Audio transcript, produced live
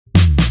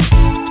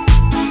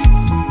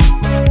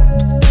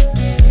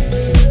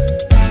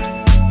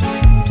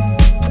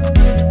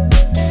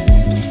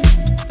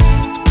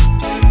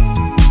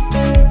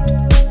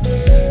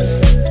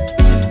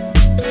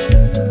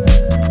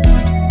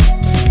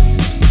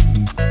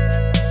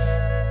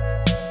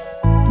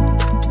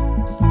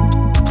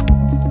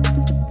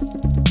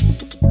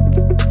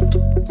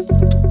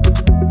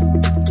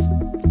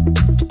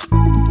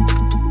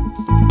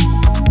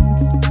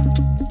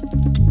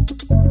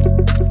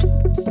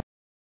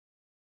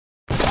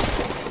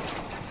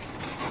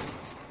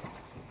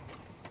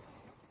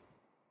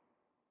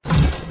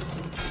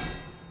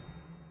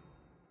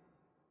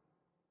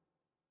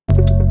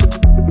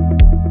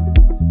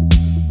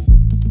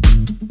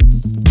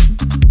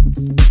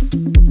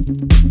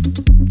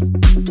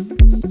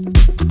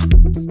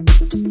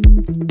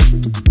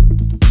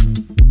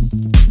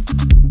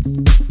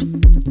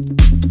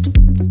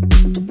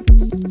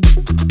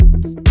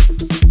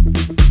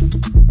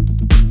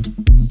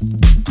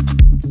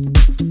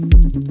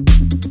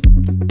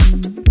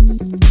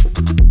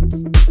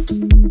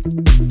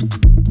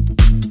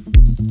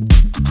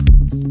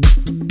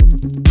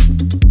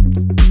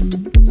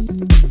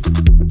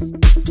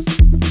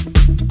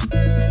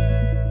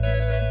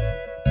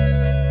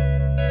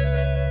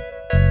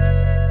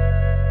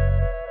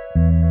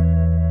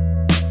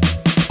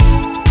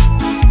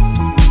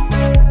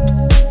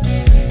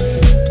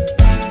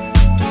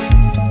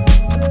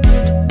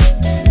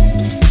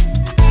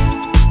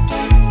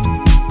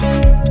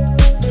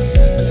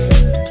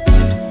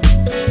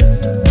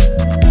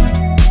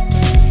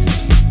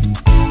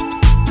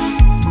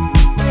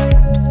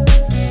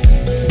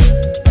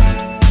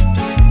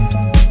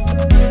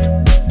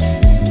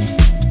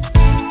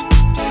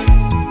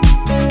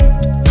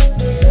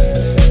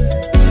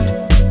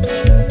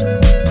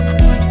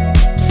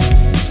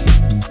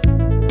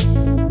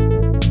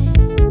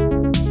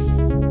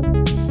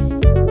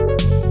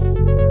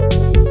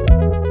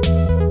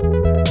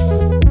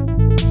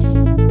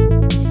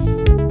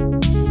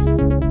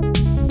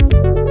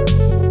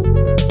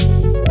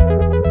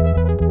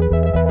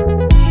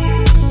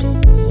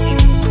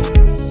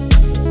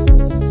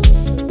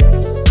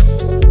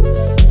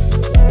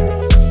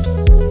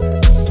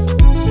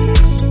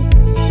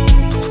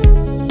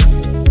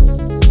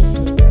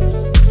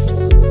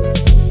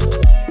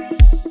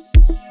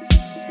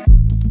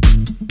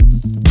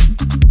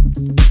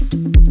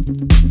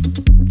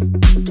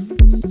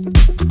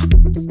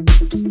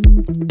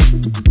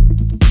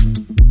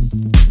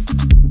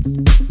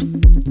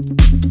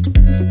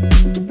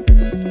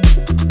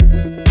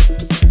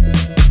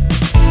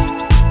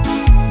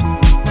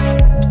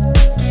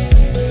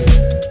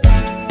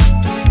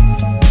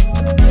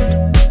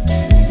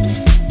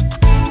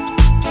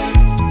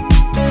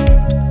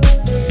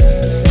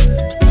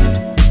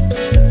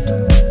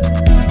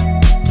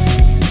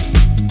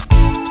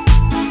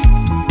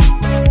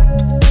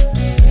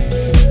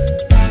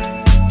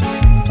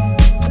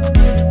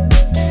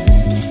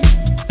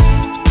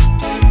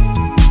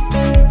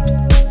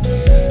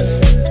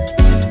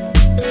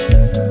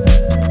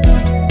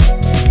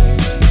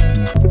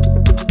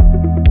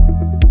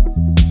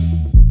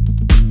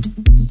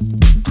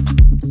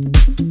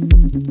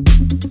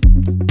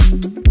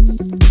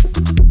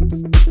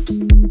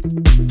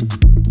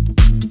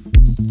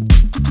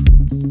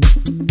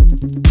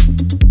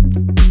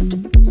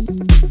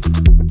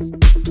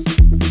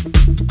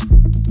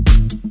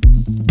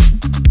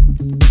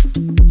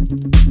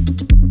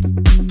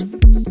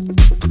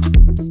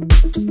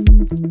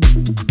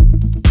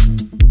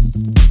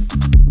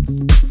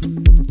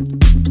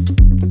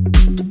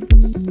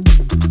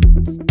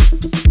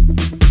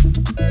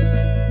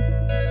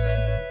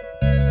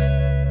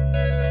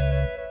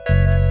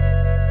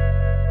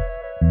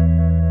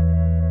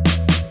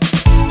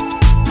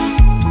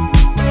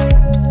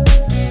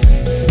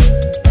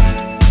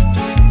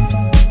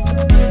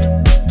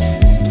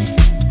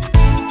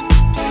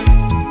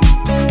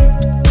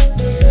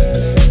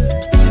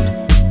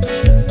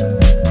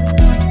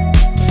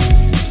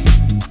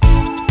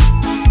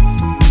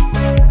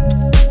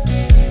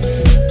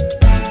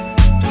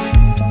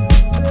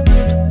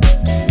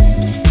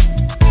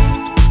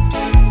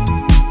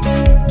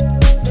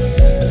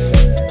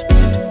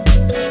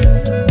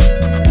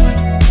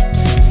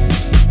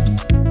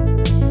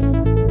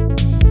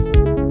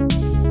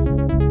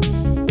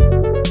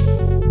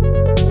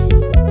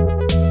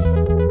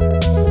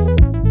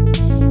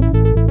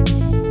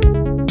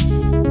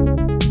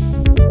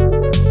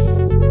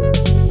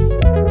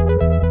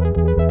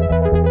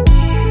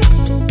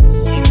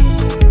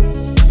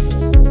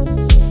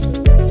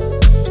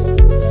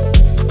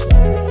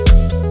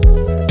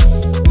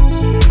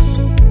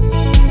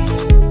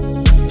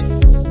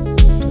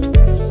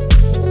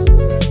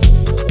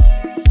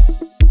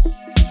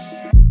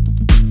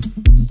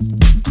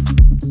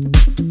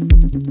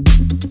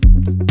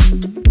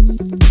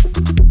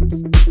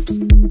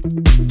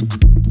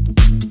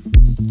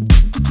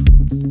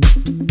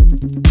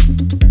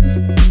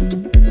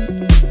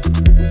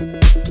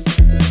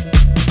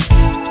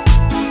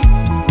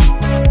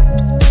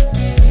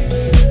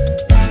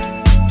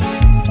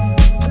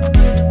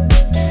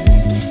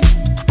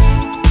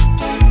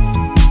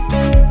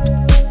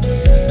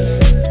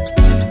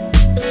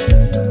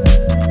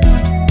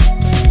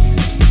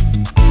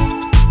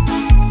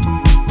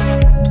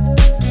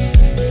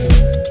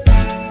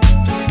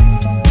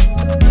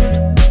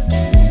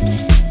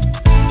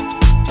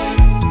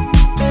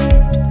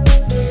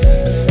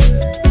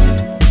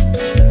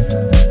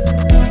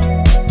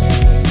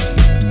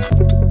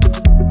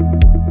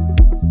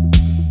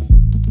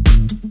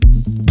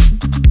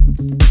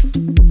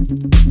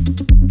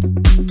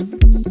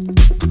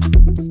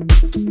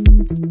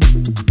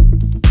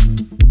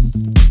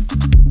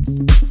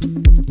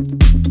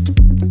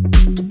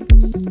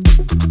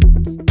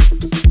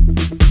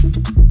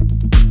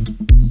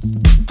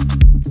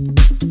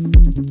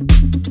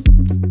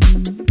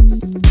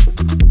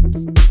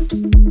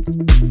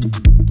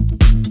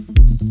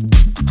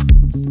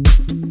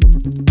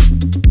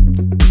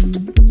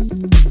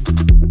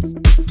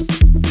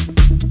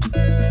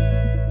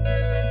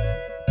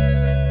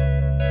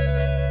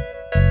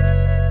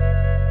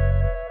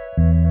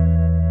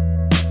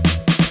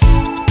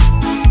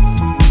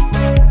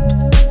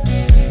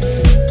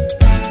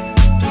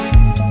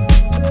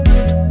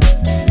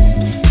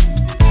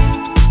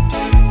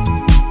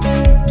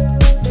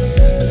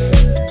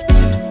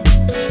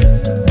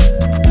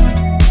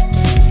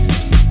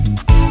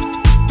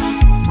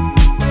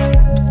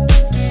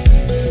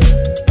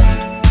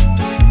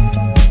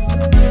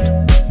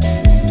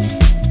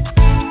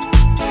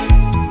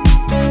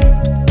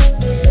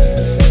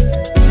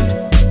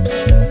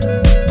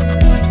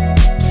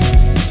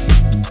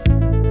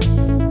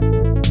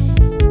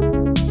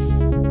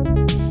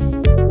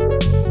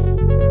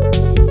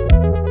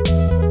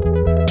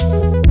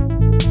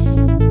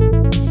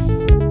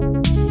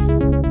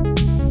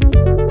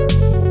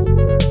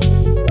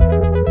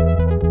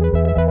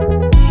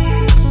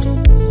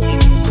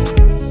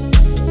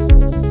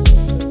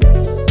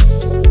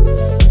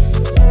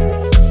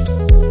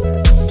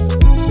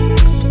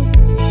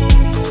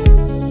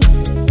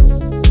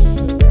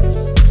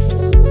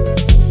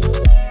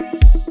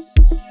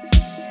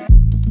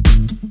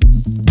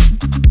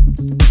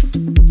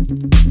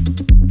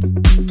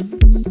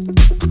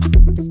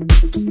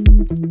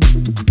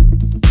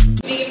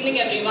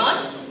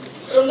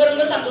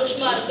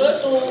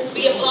to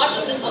be a part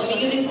of this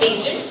amazing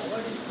pageant.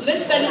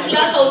 Miss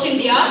Peninsula South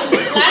India is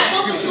a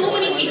platform for so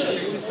many people,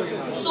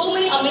 so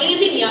many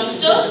amazing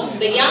youngsters,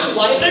 the young,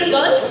 vibrant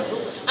girls,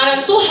 and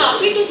I'm so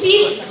happy to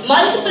see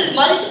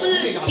multiple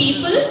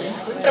people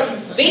from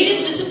various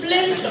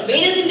disciplines, from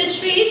various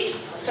industries,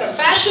 from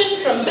fashion,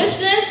 from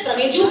business,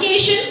 from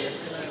education.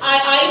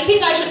 I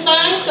think I should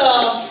thank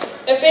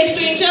FA's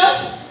creators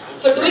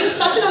for doing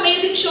such an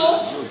amazing show.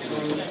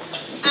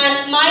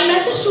 And my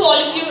message to all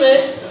of you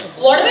is,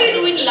 whatever you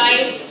do in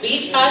life, be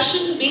it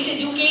fashion, be it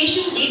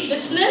education, be it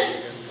business,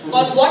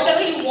 or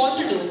whatever you want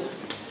to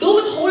do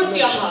with whole of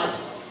your heart,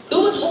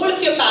 do with whole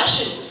of your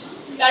passion.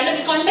 Under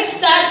the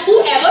context that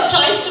whoever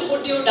tries to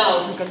put you down,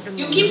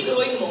 you keep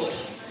growing more.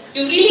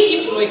 You really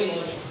keep growing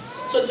more.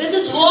 So this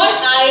is what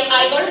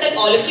I got to tell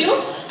all of you.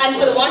 And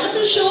for the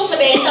wonderful show, for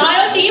the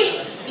entire team,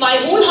 my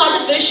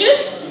wholehearted wishes.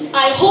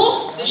 I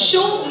hope the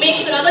show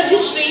makes another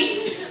history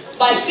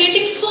by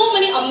creating so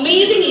many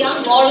amazing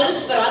young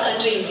models for our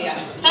country, India.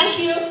 Thank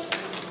you.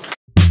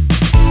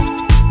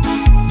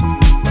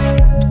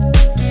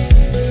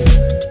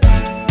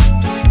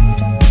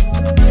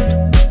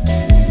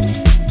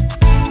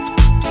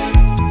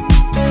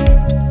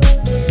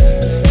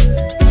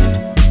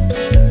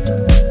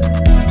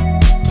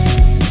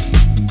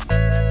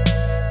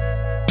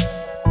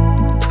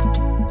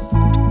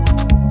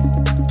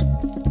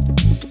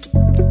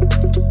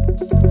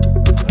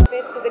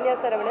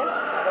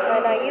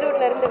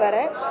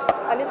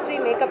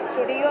 Makeup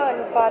studio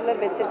and parlour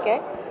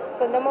வச்சுருக்கேன்.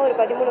 சொந்தமாக ஒரு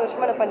 13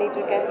 வருஷமாக நான்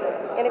பண்ணிகிட்ருக்கேன்.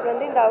 எனக்கு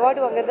வந்து இந்த award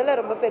வாங்குறதுல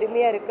ரொம்ப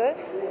பெருமையாக இருக்குது.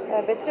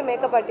 பெஸ்ட்டு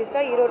மேக்கப்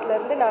ஆர்டிஸ்ட்டாக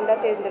ஈரோட்டிலேருந்து நான்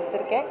தான்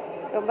தேர்ந்தெடுத்திருக்கேன்.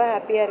 ரொம்ப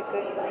ஹாப்பியாக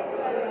இருக்குது.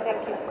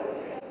 தேங்க்யூ.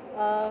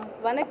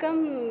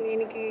 வணக்கம்.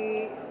 இன்னைக்கு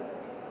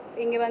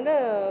இங்கே வந்து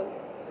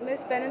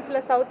miss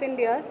peninsula south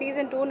India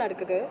season 2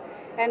 நடக்குது.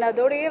 அண்ட்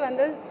அதோடையே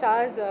வந்து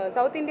stars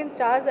south Indian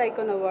stars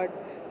icon award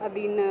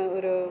அப்படின்னு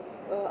ஒரு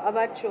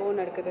அவார்ட் ஷோ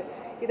நடக்குது.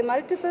 இது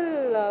மல்டிபிள்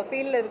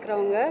ஃபீல்டில்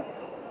இருக்கிறவங்க,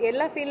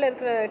 எல்லா ஃபீல்டில்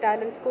இருக்கிற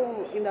டேலண்ட்ஸ்க்கும்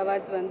இந்த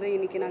அவார்ட்ஸ் வந்து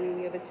இன்றைக்கி நாங்கள்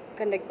இங்கே வச்சு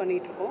கண்டக்ட்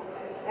பண்ணிகிட்ருக்கோம்.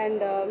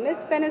 And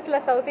miss peninsula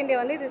south India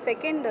வந்து இது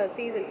செகண்ட்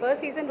சீசன்.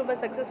 ஃபர்ஸ்ட் சீசன் ரொம்ப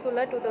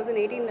சக்ஸஸ்ஃபுல்லாக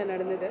 2018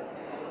 நடந்தது.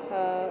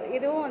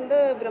 இதுவும் வந்து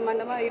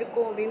பிரம்மாண்டமாக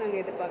இருக்கும் அப்படின்னு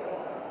நாங்கள்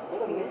எதிர்பார்க்குறோம்.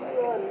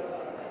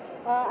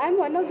 I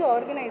am one of the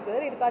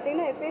organiser. இது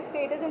பார்த்தீங்கன்னா FA's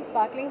creators and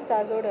sparkling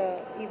ஸ்டார்ஸோட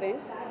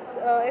event.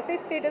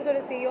 FA's கிரியேட்டர்ஸோட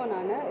CEO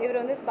நான்.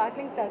 இவர் வந்து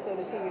sparkling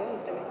ஸ்டார்ஸோட CEO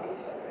mister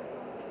Venkatesh.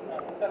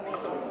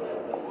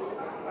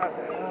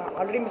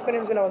 Already miss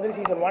peninsula வந்து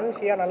சீசன் 1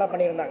 சிஆர் நல்லா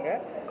பண்ணியிருந்தாங்க.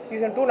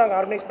 சீசன் 2 நாங்கள்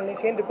ஆர்கனைஸ் பண்ணி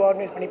சேர்ந்து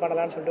கோஆர்கனைஸ் பண்ணி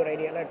பண்ணலாம்னு சொல்லிட்டு ஒரு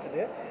ஐடியாலாம்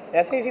எடுத்தது.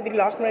 SISI 3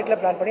 லாஸ்ட் மினிட்ல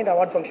பிளான் பண்ணி இந்த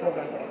அவார்ட் ஃபங்க்ஷனும்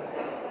பிளான்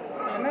பண்ணியிருக்கோம்.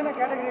 என்னென்ன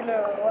கேட்டகரியில்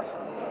அவார்ட்ஸ்?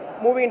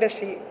 மூவி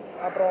இண்டஸ்ட்ரி,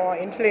 அப்புறம்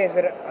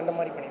இன்ஃப்ளூயன்சர், அந்த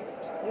மாதிரி பண்ணியிருக்கோம்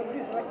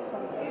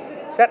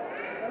சார்.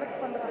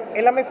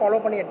 எல்லாமே ஃபாலோ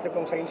பண்ணி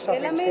எடுத்துருக்கோம் சார். இன்ஸ்டா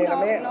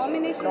எல்லாமே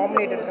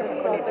நாமினேட்டட்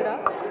ப்ராப்பராக.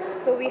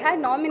 ஸோ வி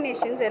ஹேட்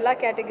நாமினேஷன்ஸ் எல்லா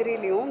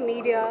கேட்டகரியிலையும்.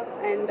 Media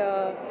and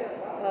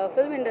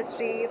film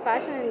industry,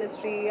 fashion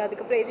industry,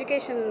 அதுக்கப்புறம்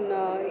எஜுகேஷன்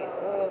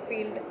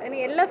ஃபீல்டு,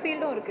 எல்லா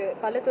ஃபீல்டும் இருக்குது.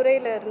 பல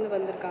துறையில் இருந்து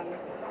வந்திருக்காங்க.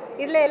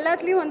 இதில்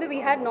எல்லாத்துலேயும் வந்து we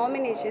had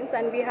nominations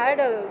and we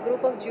had a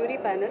group of jury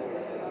panel.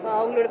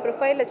 அவங்களோட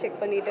ப்ரொஃபைலில் செக்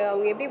பண்ணிவிட்டு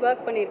அவங்க எப்படி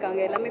ஒர்க்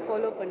பண்ணியிருக்காங்க எல்லாமே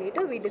ஃபாலோ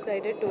பண்ணிவிட்டு we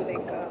decided to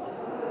like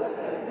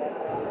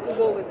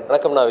go with.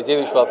 வணக்கம், நான் விஜய்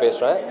விஸ்வா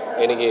பேசுகிறேன்.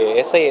 இன்றைக்கி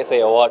SISI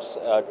அவார்ட்ஸ்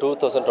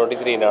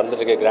 2023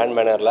 நடந்துட்டுருக்கு கிராண்ட்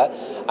மேனரில்.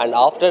 அண்ட்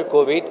ஆஃப்டர்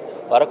கோவிட்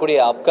வரக்கூடிய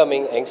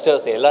அப்கமிங்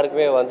யங்ஸ்டர்ஸ்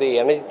எல்லாருக்குமே வந்து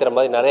எனர்ஜி தர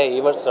மாதிரி நிறைய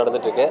ஈவெண்ட்ஸ்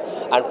நடந்துகிட்ருக்கு.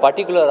 அண்ட்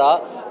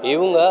பர்டிகுலராக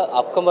இவங்க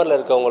அப்கமரில்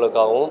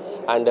இருக்கவங்களுக்காகவும்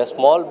அண்ட்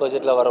ஸ்மால்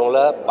பட்ஜெட்டில்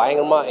வரவங்கள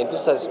பயங்கரமாக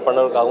என்தூசியாஸ்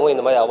பண்ணுறதுக்காகவும்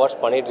இந்த மாதிரி அவார்ட்ஸ்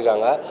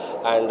பண்ணிகிட்ருக்காங்க.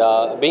 அண்ட்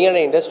பீயிங்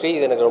அன் இண்டஸ்ட்ரி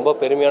இது எனக்கு ரொம்ப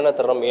பெருமையான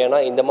தருணம்.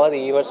 ஏன்னா இந்த மாதிரி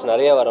ஈவெண்ட்ஸ்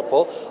நிறைய வரப்போ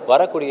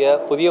வரக்கூடிய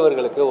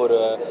புதியவர்களுக்கு ஒரு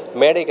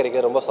மேடை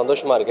கிடைக்கிறது ரொம்ப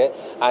சந்தோஷமாக இருக்குது.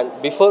 அண்ட்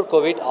பிஃபோர்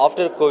கோவிட்,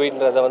 ஆஃப்டர்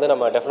கோவிட்ன்றதை வந்து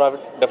நம்ம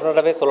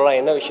டெஃபினட்டாகவே சொல்லலாம்.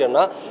 என்ன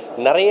விஷயம்னா,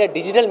 நிறைய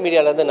டிஜிட்டல்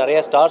மீடியாவிலேருந்து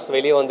நிறைய ஸ்டார்ஸ்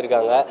வெளியே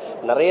வந்திருக்காங்க,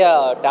 நிறையா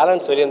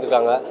டேலண்ட்ஸ் வெளியே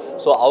வந்திருக்காங்க.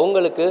 ஸோ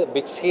அவங்களுக்கு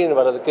பிக் ஸ்க்ரீன்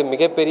வர்றதுக்கு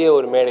மிகப்பெரிய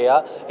ஒரு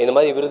மேடையாக இந்த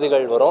மாதிரி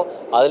விருதுகள் வரும்.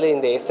 அதில்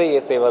இந்த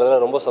SISI வர்றதுல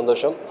ரொம்ப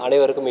சந்தோஷம்.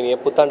 அனைவருக்கும் இனிய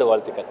புத்தாண்டு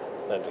வாழ்த்துக்கள்.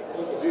 நன்றி.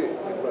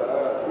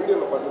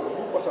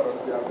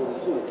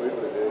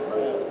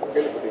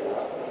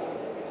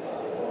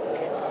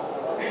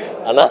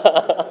 ஆனால்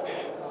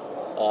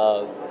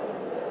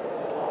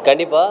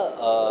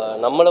கண்டிப்பாக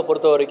நம்மளை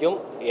பொறுத்த வரைக்கும்,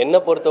 என்னை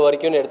பொறுத்த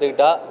வரைக்கும்னு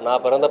எடுத்துக்கிட்டால்,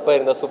 நான் பிறந்தப்போ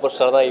இருந்த சூப்பர்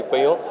ஸ்டார் தான்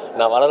இப்போயும்,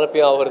 நான்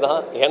வளரப்பையும் அவர் தான்,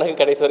 எனக்கு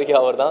கடைசி வரைக்கும்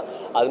அவர் தான்.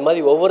 அது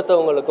மாதிரி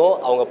ஒவ்வொருத்தவங்களுக்கும்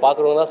அவங்க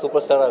பார்க்குறவங்க தான்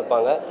சூப்பர் ஸ்டாராக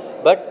இருப்பாங்க.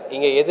 பட்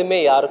இங்கே எதுவுமே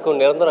யாருக்கும்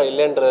நிரந்தரம்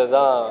இல்லைன்றது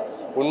தான்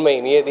உண்மை,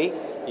 நியதி.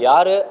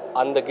 யார்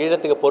அந்த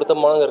கீழத்துக்கு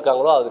பொருத்தமானவங்க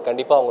இருக்காங்களோ அது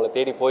கண்டிப்பாக அவங்கள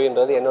தேடி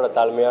போயின்றது என்னோட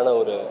தாழ்மையான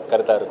ஒரு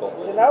கருத்தாக இருக்கும்.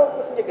 நான் ஒரு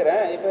கொஸ்டின்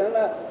கேட்குறேன். இப்போ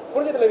என்ன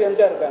புரிஞ்ச தலைவர்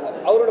எம்ஜிஆர் இருக்காங்க,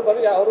 அவரோட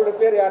பதவி அவரோட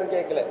பேர் யாரும்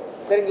கேட்கல,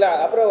 சரிங்களா?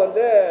 அப்புறம்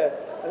வந்து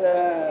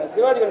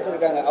சிவாஜி கணேசன்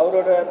இருக்காங்க,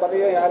 அவரோட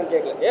பதவியும் யாரும்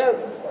கேட்கல.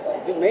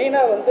 ஏன்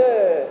மெயினாக வந்து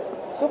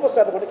சூப்பர்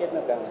ஸ்டார் மட்டும்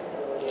கேட்டுருக்காங்க?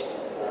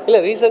 இல்லை,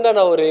 ரீசெண்டாக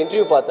நான் ஒரு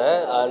இன்டர்வியூ பார்த்தேன்.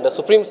 அந்த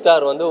சுப்ரீம்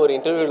ஸ்டார் வந்து ஒரு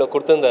இன்டர்வியூவில்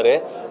கொடுத்துருந்தாரு,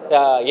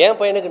 என்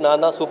பையனுக்கு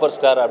நான் தான் சூப்பர்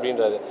ஸ்டார்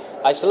அப்படின்றது.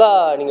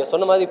 ஆக்சுவலாக நீங்கள்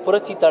சொன்ன மாதிரி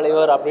புரட்சி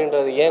தலைவர்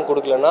அப்படின்றது ஏன்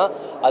கொடுக்கலன்னா,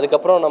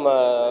 அதுக்கப்புறம் நம்ம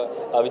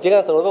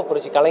விஜயகாந்த் சார்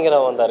புரட்சி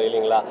கலைஞராக வந்தார்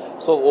இல்லைங்களா?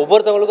 ஸோ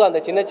ஒவ்வொருத்தவங்களுக்கும்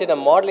அந்த சின்ன சின்ன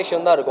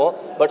மாடுலேஷன் தான் இருக்கும்.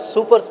 பட்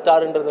சூப்பர்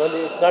ஸ்டார்ன்றது வந்து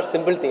இட்ஸ் நாட்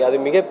சிம்பிள் திங். அது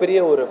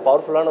மிகப்பெரிய ஒரு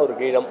பவர்ஃபுல்லான ஒரு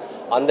கிரீடம்.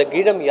 அந்த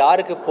கிரீடம்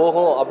யாருக்கு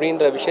போகும்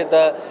அப்படின்ற விஷயத்த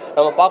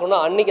நம்ம பார்க்கணும்னா,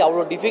 அன்றைக்கி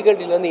அவ்வளோ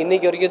டிஃபிகல்ட்டிலேருந்து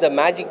இன்றைக்கி வரைக்கும் இந்த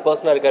மேஜிக்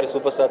பர்சனாக இருக்கார்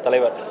சூப்பர் ஸ்டார்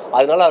தலைவர்.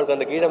 அதனால அவருக்கு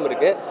அந்த கிரீடம்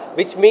இருக்குது.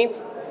 விச்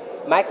மீன்ஸ்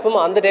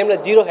மேக்ஸிமம் அந்த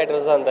டைமில் 0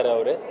 ஹேட்டர்ஸ் தான் இருந்தார்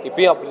அவர்.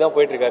 இப்பயும் அப்படி தான்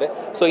போயிட்டுருக்காரு.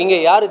 ஸோ இங்கே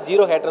யார்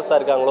 0 ஹேட்டர்ஸாக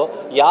இருக்காங்களோ,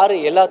 யார்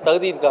எல்லா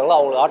தகுதி இருக்காங்களோ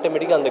அவங்களுக்கு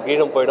ஆட்டோமேட்டிக்காக அந்த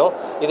கிரீடம் போயிடும்.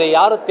 இதை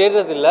யாரும்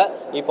தேடுறதில்லை.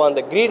 இப்போ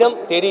அந்த கிரீடம்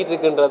தேடிட்டு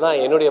இருக்குன்றது தான்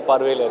என்னுடைய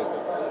பார்வையில்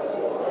இருக்குது.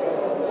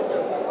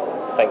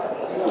 தேங்க்யூ.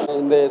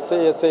 இந்த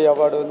SISI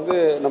அவார்டு வந்து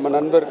நம்ம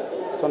நண்பர்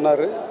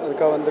சொன்னார்,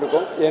 அதுக்காக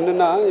வந்திருக்கோம்.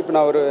 என்னென்னா, இப்போ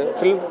நான் ஒரு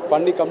ஃபில்ம்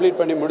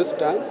கம்ப்ளீட் பண்ணி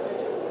முடிச்சிட்டேன்.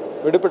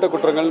 விடுபட்ட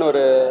குற்றங்கள்னு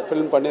ஒரு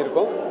ஃபில்ம்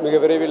பண்ணியிருக்கோம். மிக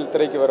விரைவில்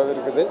திரைக்கு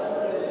வரவிருக்குது.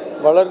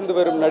 வளர்ந்து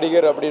வரும்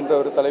நடிகர் அப்படின்ற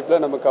ஒரு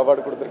தலைப்பில் நமக்கு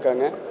அவார்டு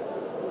கொடுத்துருக்காங்க.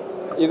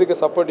 இதுக்கு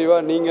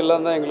சப்போர்ட்டிவாக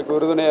நீங்கள்லாம் தான் எங்களுக்கு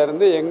உறுதுணையாக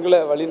இருந்து எங்களை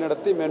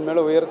வழிநடத்தி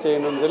மேன்மேலும் உயர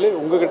செய்யணும்னு சொல்லி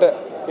உங்ககிட்ட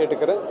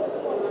கேட்டுக்கிறேன்.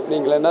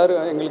 நீங்கள்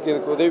எல்லோரும் எங்களுக்கு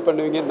இதுக்கு உதவி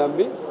பண்ணுவீங்கன்னு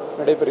நம்பி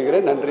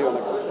நடைபெறுகிறேன். நன்றி,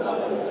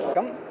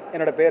 வணக்கம்.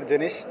 என்னோடய பேர்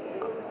ஜெனிஷ்,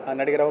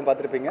 நடிகராகவும்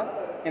பார்த்துருப்பீங்க.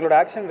 எங்களோட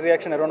ஆக்ஷன்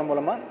ரியாக்ஷன் நிறுவனம்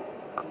மூலமாக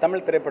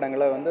தமிழ்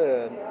திரைப்படங்களை வந்து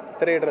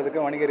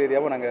திரையிடுறதுக்கு வணிக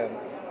ரீதியாகவும் நாங்கள்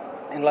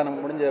எங்களால்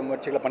முடிஞ்ச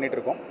முயற்சிகளை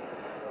பண்ணிகிட்ருக்கோம்.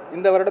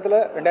 இந்த வருடத்தில்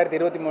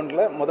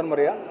 2023 முதன்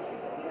முறையாக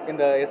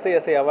இந்த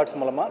SISI அவார்ட்ஸ்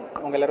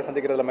மூலமாக உங்கள் எல்லோரும்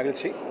சந்திக்கிறதுல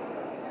மகிழ்ச்சி.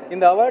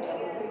 இந்த அவார்ட்ஸ்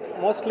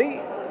மோஸ்ட்லி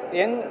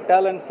யங்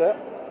டேலண்ட்ஸை,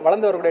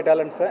 வளர்ந்து வரக்கூடிய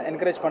டேலண்ட்ஸை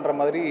என்கரேஜ் பண்ணுற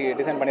மாதிரி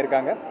டிசைன்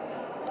பண்ணியிருக்காங்க.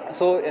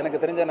 ஸோ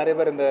எனக்கு தெரிஞ்ச நிறைய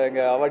பேர்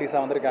இங்கே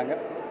அவார்டீஸாக வந்திருக்காங்க.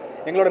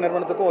 எங்களோட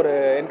நிறுவனத்துக்கும் ஒரு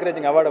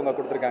என்கரேஜிங் அவார்டு அவங்க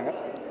கொடுத்துருக்காங்க.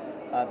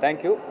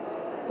 தேங்க்யூ.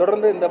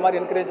 தொடர்ந்து இந்த மாதிரி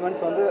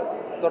என்கரேஜ்மெண்ட்ஸ் வந்து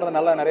தொடர்ந்து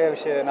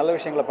நல்ல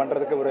விஷயங்களை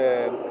பண்ணுறதுக்கு ஒரு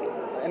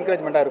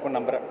என்கரேஜ்மெண்ட்டாக இருக்கும்னு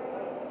நம்புகிறேன்.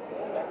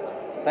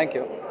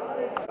 தேங்க்யூ.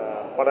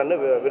 படம்னு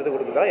விருது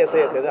கொடுத்துருக்காங்க.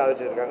 SISI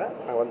அழைச்சிருக்காங்க.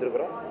 நாங்கள்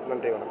வந்திருக்கிறோம்.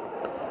 நன்றி, வணக்கம்.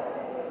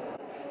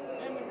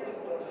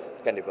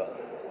 கண்டிப்பாக.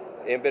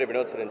 என் பேர்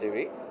வினோத்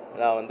சிரஞ்சீவி.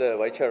 நான் வந்து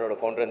white ஷேடோட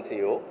founder and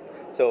CEO.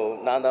 So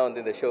நான் தான்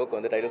வந்து இந்த ஷோக்கு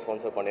வந்து டைட்டில்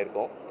ஸ்பான்சர்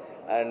பண்ணியிருக்கோம்.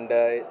 அண்ட்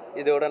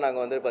இதோட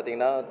நாங்கள் வந்து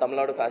பார்த்திங்கன்னா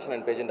தமிழ்நாடு ஃபேஷன்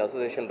அண்ட் பேஜெண்ட்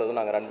அசோசியேஷன்றதும்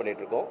நாங்கள் ரன்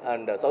பண்ணிகிட்ருக்கோம்.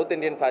 And south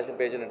Indian fashion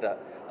pageant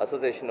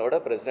அசோசியேஷனோட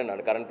president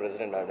நான், கரண்ட்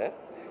பிரசிடென்ட் நான்.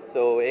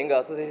 ஸோ எங்கள்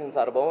அசோசியேஷன்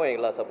சார்பாகவும்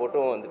எல்லா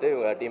சப்போர்ட்டும் வந்துட்டு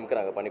எங்கள் டீமுக்கு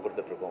நாங்கள் பண்ணி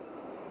கொடுத்துட்ருக்கோம்.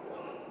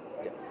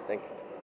 தேங்க்யூ.